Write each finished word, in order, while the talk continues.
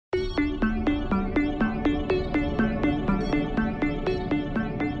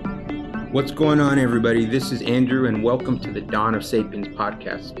What's going on, everybody? This is Andrew, and welcome to the Dawn of Sapiens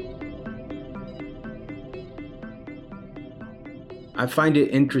podcast. I find it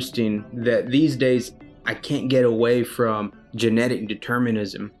interesting that these days I can't get away from genetic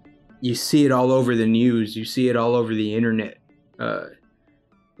determinism. You see it all over the news, you see it all over the internet.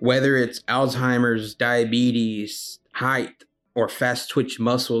 Whether it's Alzheimer's, diabetes, height, or fast twitch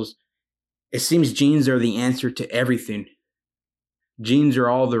muscles, it seems genes are the answer to everything. Genes are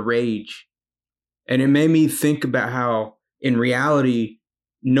all the rage. And it made me think about how, in reality,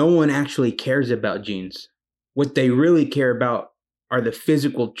 no one actually cares about genes. What they really care about are the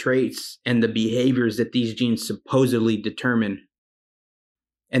physical traits and the behaviors that these genes supposedly determine.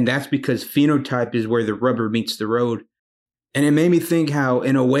 And that's because phenotype is where the rubber meets the road. And it made me think how,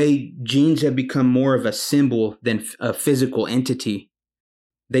 in a way, genes have become more of a symbol than a physical entity.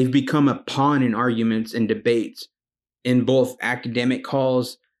 They've become a pawn in arguments and debates in both academic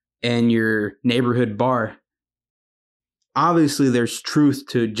halls and your neighborhood bar. Obviously, there's truth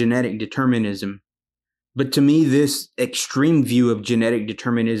to genetic determinism. But to me, this extreme view of genetic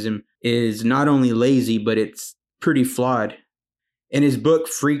determinism is not only lazy, but it's pretty flawed. In his book,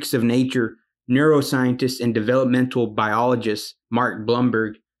 Freaks of Nature, neuroscientist and developmental biologist Mark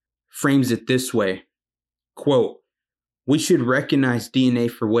Blumberg frames it this way, quote, "We should recognize DNA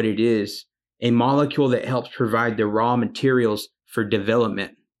for what it is, a molecule that helps provide the raw materials for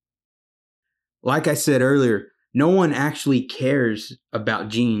development." Like I said earlier, no one actually cares about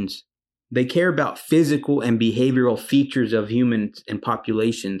genes. They care about physical and behavioral features of humans and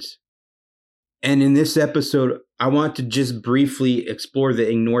populations. And in this episode, I want to just briefly explore the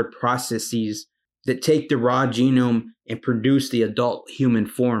ignored processes that take the raw genome and produce the adult human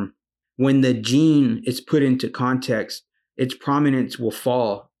form. When the gene is put into context, its prominence will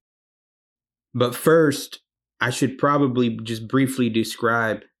fall. But first, I should probably just briefly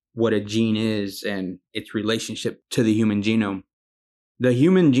describe what a gene is and its relationship to the human genome. The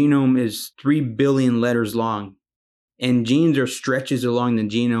human genome is 3 billion letters long, and genes are stretches along the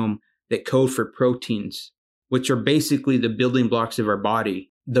genome that code for proteins, which are basically the building blocks of our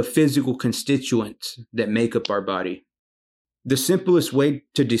body, the physical constituents that make up our body. The simplest way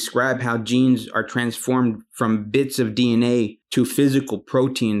to describe how genes are transformed from bits of DNA to physical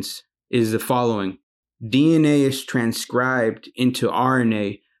proteins is the following. DNA is transcribed into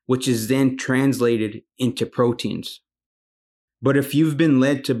RNA, which is then translated into proteins. But if you've been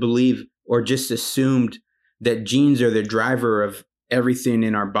led to believe or just assumed that genes are the driver of everything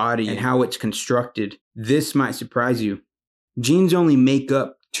in our body and how it's constructed, this might surprise you. Genes only make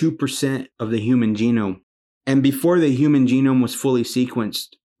up 2% of the human genome. And before the human genome was fully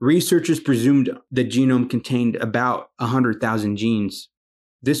sequenced, researchers presumed the genome contained about 100,000 genes.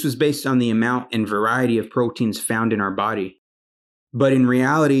 This was based on the amount and variety of proteins found in our body. But in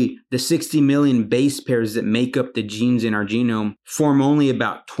reality, the 60 million base pairs that make up the genes in our genome form only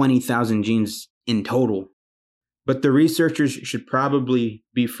about 20,000 genes in total. But the researchers should probably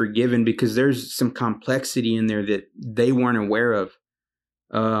be forgiven because there's some complexity in there that they weren't aware of.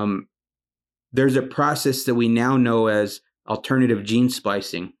 There's a process that we now know as alternative gene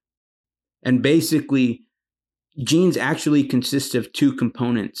splicing. And basically, genes actually consist of 2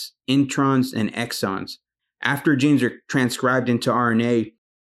 components, introns and exons. After genes are transcribed into RNA,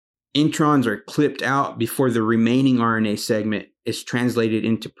 introns are clipped out before the remaining RNA segment is translated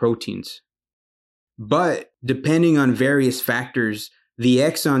into proteins. But depending on various factors, the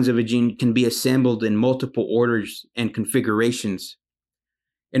exons of a gene can be assembled in multiple orders and configurations.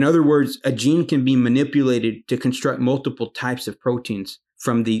 In other words, a gene can be manipulated to construct multiple types of proteins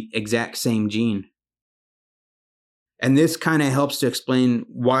from the exact same gene. And this kind of helps to explain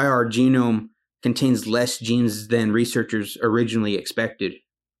why our genome contains less genes than researchers originally expected.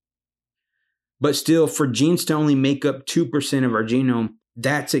 But still, for genes to only make up 2% of our genome,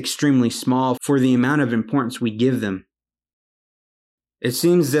 that's extremely small for the amount of importance we give them. It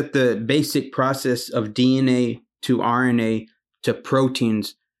seems that the basic process of DNA to RNA to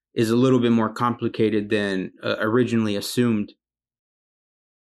proteins is a little bit more complicated than originally assumed.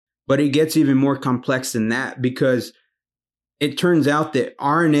 But it gets even more complex than that because it turns out that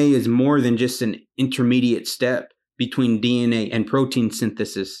RNA is more than just an intermediate step between DNA and protein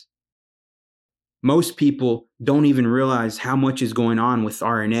synthesis. Most people don't even realize how much is going on with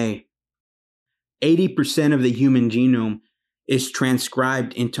RNA. 80% of the human genome is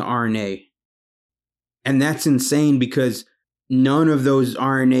transcribed into RNA. And that's insane because none of those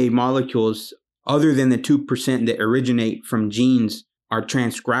RNA molecules, other than the 2% that originate from genes, are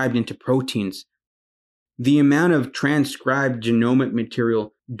transcribed into proteins. The amount of transcribed genomic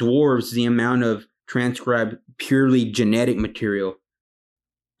material dwarfs the amount of transcribed purely genetic material.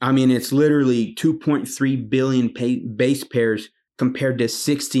 I mean, it's literally 2.3 billion base pairs compared to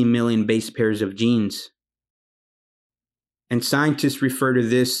 60 million base pairs of genes. And scientists refer to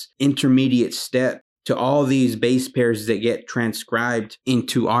this intermediate step to all these base pairs that get transcribed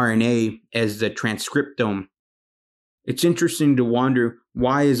into RNA as the transcriptome. It's interesting to wonder,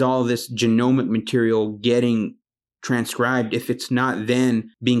 why is all this genomic material getting transcribed if it's not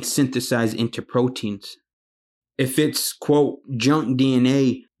then being synthesized into proteins? If it's, quote, junk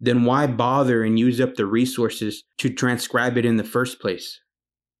DNA, then why bother and use up the resources to transcribe it in the first place?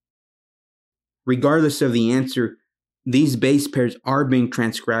 Regardless of the answer, these base pairs are being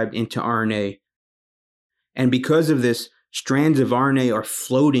transcribed into RNA. And because of this, strands of RNA are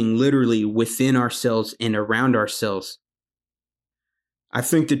floating literally within our cells and around our cells. I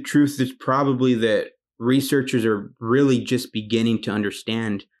think the truth is probably that researchers are really just beginning to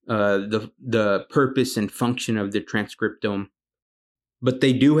understand the purpose and function of the transcriptome. But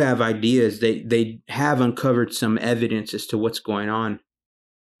they do have ideas. They have uncovered some evidence as to what's going on.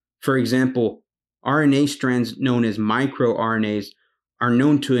 For example, RNA strands known as microRNAs are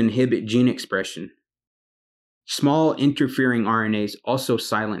known to inhibit gene expression. Small interfering RNAs also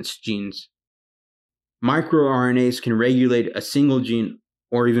silence genes. MicroRNAs can regulate a single gene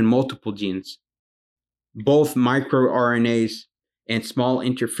or even multiple genes. Both microRNAs and small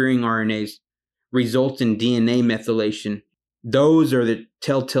interfering RNAs result in DNA methylation. Those are the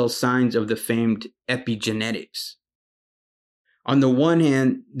telltale signs of the famed epigenetics. On the one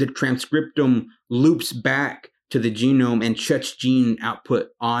hand, the transcriptome loops back to the genome and shuts gene output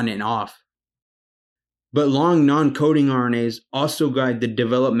on and off. But long non-coding RNAs also guide the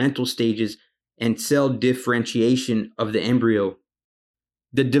developmental stages and cell differentiation of the embryo.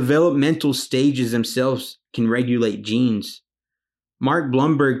 The developmental stages themselves can regulate genes. Mark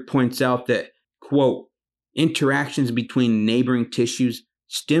Blumberg points out that, quote, interactions between neighboring tissues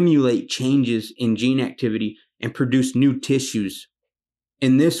stimulate changes in gene activity and produce new tissues.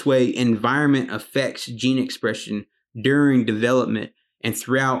 In this way, environment affects gene expression during development and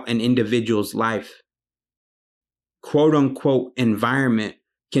throughout an individual's life. Quote-unquote environment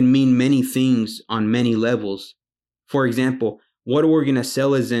can mean many things on many levels. For example, what organ a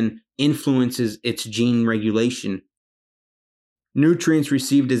cell is in influences its gene regulation. Nutrients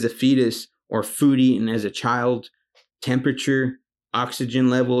received as a fetus or food eaten as a child, temperature, oxygen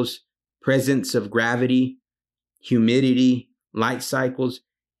levels, presence of gravity, humidity, light cycles,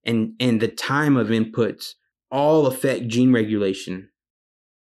 and the time of inputs all affect gene regulation.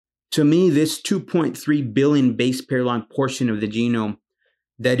 To me, this 2.3 billion base pair long portion of the genome,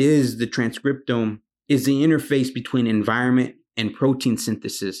 that is the transcriptome, is the interface between environment and protein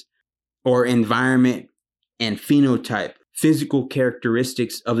synthesis, or environment and phenotype, physical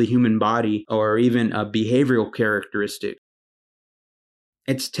characteristics of the human body, or even a behavioral characteristic.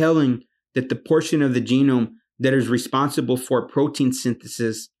 It's telling that the portion of the genome that is responsible for protein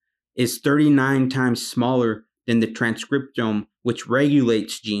synthesis is 39 times smaller than the transcriptome, which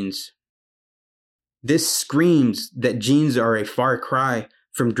regulates genes. This screams that genes are a far cry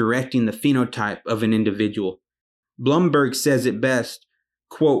from directing the phenotype of an individual. Blumberg says it best,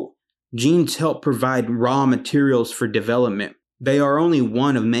 quote, genes help provide raw materials for development. They are only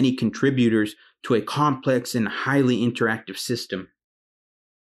one of many contributors to a complex and highly interactive system.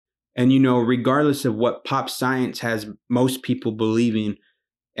 And regardless of what pop science has most people believing,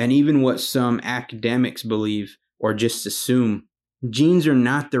 and even what some academics believe or just assume, genes are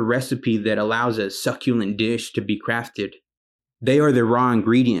not the recipe that allows a succulent dish to be crafted. They are the raw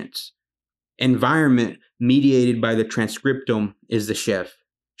ingredients. Environment, mediated by the transcriptome, is the chef.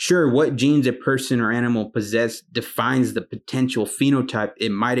 Sure, what genes a person or animal possess defines the potential phenotype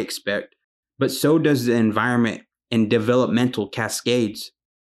it might expect, but so does the environment and developmental cascades.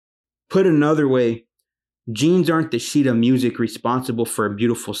 Put another way, genes aren't the sheet of music responsible for a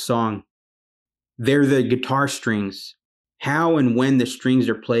beautiful song. They're the guitar strings. How and when the strings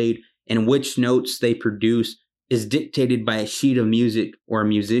are played and which notes they produce is dictated by a sheet of music or a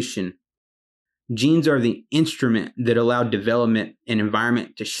musician. Genes are the instrument that allow development and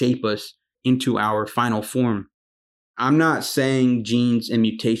environment to shape us into our final form. I'm not saying genes and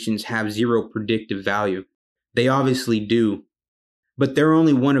mutations have zero predictive value. They obviously do. But they're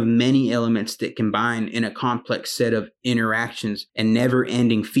only one of many elements that combine in a complex set of interactions and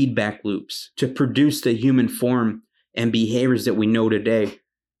never-ending feedback loops to produce the human form and behaviors that we know today.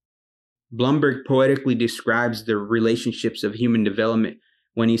 Blumberg poetically describes the relationships of human development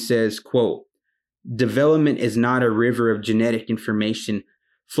when he says, quote, development is not a river of genetic information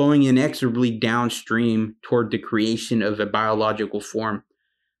flowing inexorably downstream toward the creation of a biological form,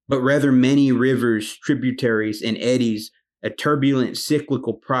 but rather many rivers, tributaries, and eddies a turbulent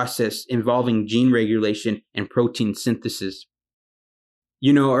cyclical process involving gene regulation and protein synthesis.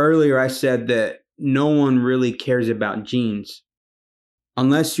 Earlier I said that no one really cares about genes.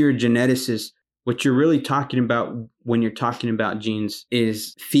 Unless you're a geneticist, what you're really talking about when you're talking about genes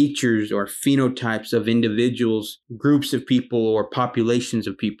is features or phenotypes of individuals, groups of people, or populations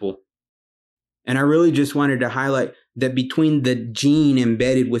of people. And I really just wanted to highlight that between the gene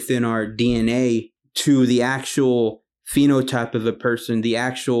embedded within our DNA to the actual phenotype of a person, the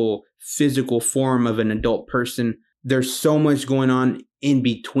actual physical form of an adult person, there's so much going on in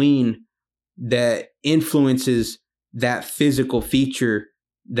between that influences that physical feature,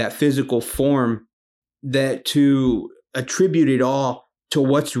 that physical form, that to attribute it all to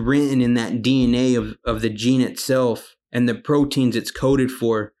what's written in that DNA of the gene itself and the proteins it's coded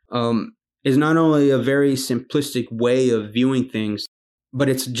for is not only a very simplistic way of viewing things, but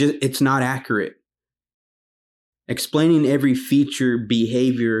it's not accurate. Explaining every feature,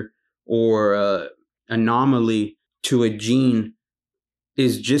 behavior, or anomaly to a gene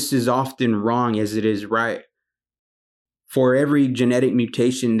is just as often wrong as it is right. For every genetic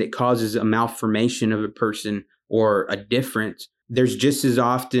mutation that causes a malformation of a person or a difference, there's just as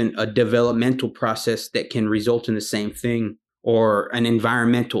often a developmental process that can result in the same thing, or an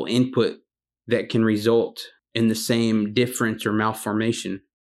environmental input that can result in the same difference or malformation.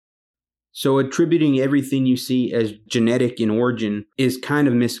 So attributing everything you see as genetic in origin is kind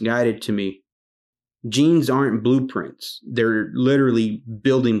of misguided to me. Genes aren't blueprints. They're literally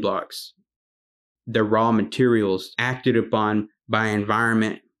building blocks. They're raw materials acted upon by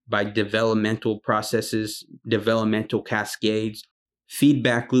environment, by developmental processes, developmental cascades,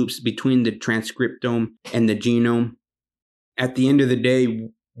 feedback loops between the transcriptome and the genome. At the end of the day,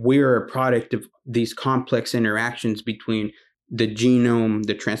 we're a product of these complex interactions between the genome,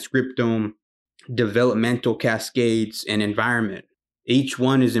 the transcriptome, developmental cascades, and environment. Each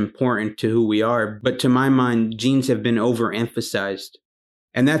one is important to who we are, but to my mind, genes have been overemphasized.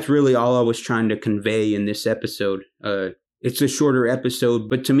 And that's really all I was trying to convey in this episode. It's a shorter episode,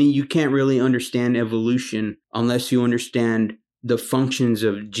 but to me, you can't really understand evolution unless you understand the functions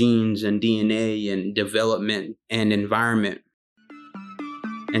of genes and DNA and development and environment.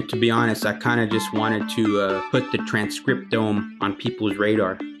 And to be honest, I kind of just wanted to put the transcriptome on people's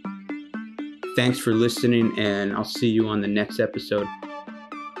radar. Thanks for listening, and I'll see you on the next episode.